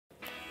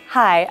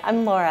Hi,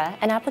 I'm Laura,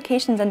 an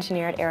applications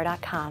engineer at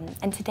Aero.com,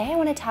 and today I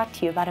want to talk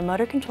to you about a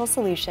motor control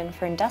solution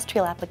for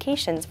industrial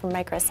applications from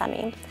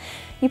Microsemi.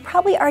 You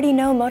probably already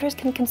know motors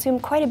can consume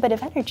quite a bit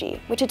of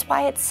energy, which is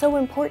why it's so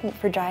important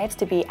for drives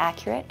to be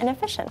accurate and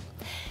efficient.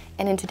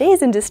 And in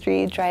today's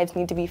industry, drives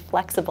need to be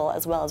flexible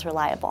as well as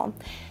reliable.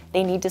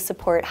 They need to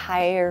support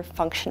higher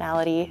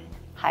functionality,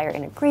 higher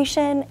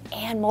integration,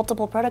 and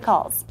multiple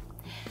protocols.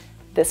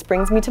 This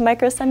brings me to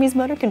Microsemi's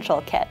motor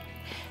control kit.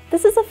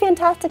 This is a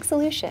fantastic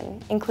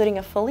solution, including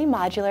a fully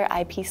modular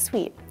IP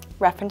suite,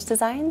 reference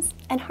designs,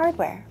 and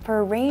hardware for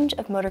a range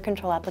of motor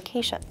control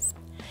applications.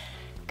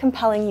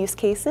 Compelling use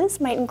cases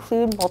might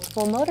include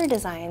multiple motor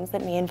designs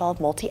that may involve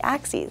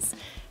multi-axes,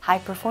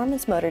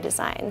 high-performance motor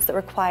designs that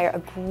require a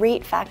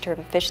great factor of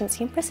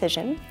efficiency and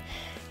precision,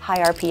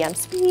 high RPM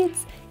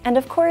speeds, and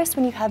of course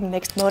when you have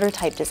mixed motor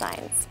type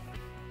designs.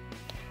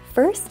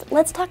 First,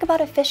 let's talk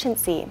about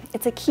efficiency.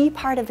 It's a key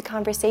part of the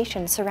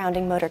conversation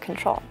surrounding motor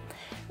control.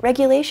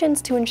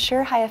 Regulations to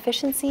ensure high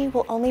efficiency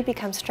will only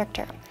become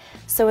stricter,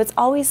 so it's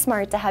always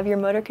smart to have your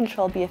motor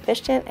control be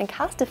efficient and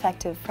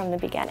cost-effective from the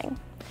beginning.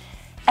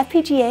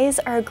 FPGAs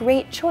are a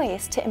great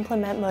choice to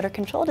implement motor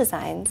control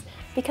designs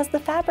because the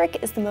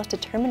fabric is the most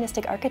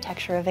deterministic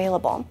architecture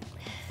available.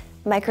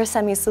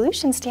 Microsemi's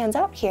solution stands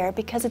out here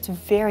because it's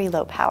very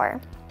low power.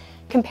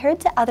 Compared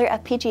to other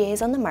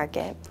FPGAs on the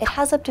market, it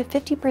has up to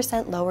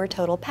 50% lower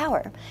total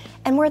power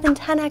and more than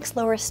 10x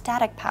lower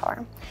static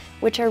power,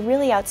 which are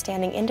really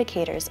outstanding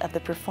indicators of the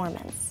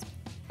performance.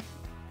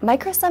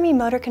 Microsemi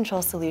motor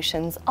control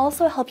solutions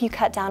also help you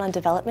cut down on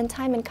development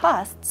time and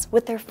costs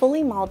with their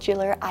fully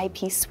modular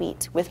IP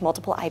suite with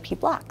multiple IP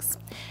blocks.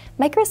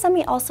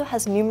 Microsemi also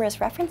has numerous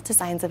reference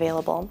designs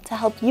available to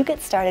help you get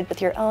started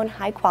with your own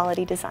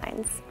high-quality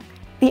designs.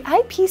 The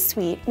IP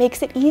suite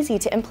makes it easy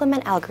to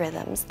implement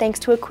algorithms thanks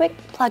to a quick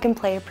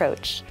plug-and-play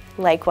approach.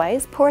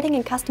 Likewise, porting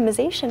and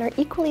customization are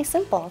equally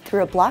simple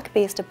through a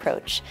block-based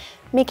approach,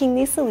 making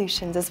these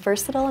solutions as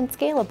versatile and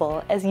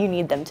scalable as you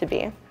need them to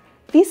be.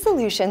 These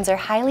solutions are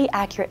highly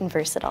accurate and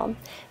versatile.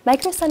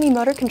 Microsemi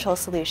motor control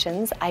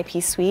solutions,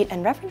 IP suite,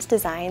 and reference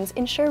designs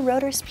ensure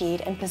rotor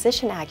speed and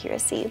position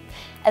accuracy,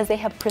 as they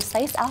have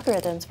precise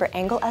algorithms for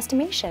angle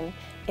estimation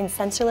in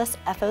sensorless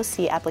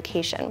FOC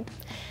application.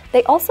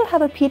 They also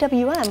have a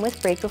PWM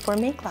with break before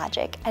make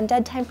logic and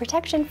dead time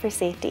protection for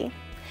safety.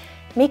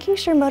 Making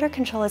sure motor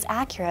control is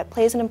accurate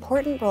plays an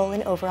important role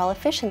in overall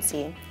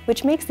efficiency,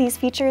 which makes these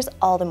features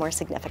all the more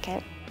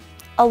significant.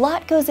 A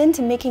lot goes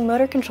into making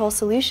motor control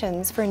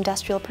solutions for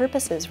industrial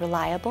purposes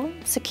reliable,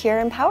 secure,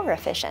 and power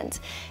efficient.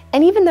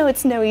 And even though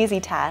it's no easy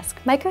task,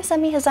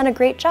 Microsemi has done a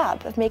great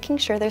job of making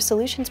sure their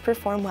solutions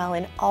perform well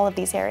in all of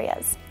these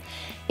areas.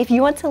 If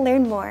you want to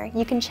learn more,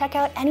 you can check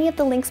out any of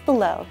the links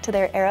below to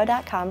their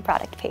Aero.com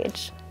product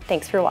page.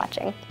 Thanks for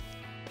watching.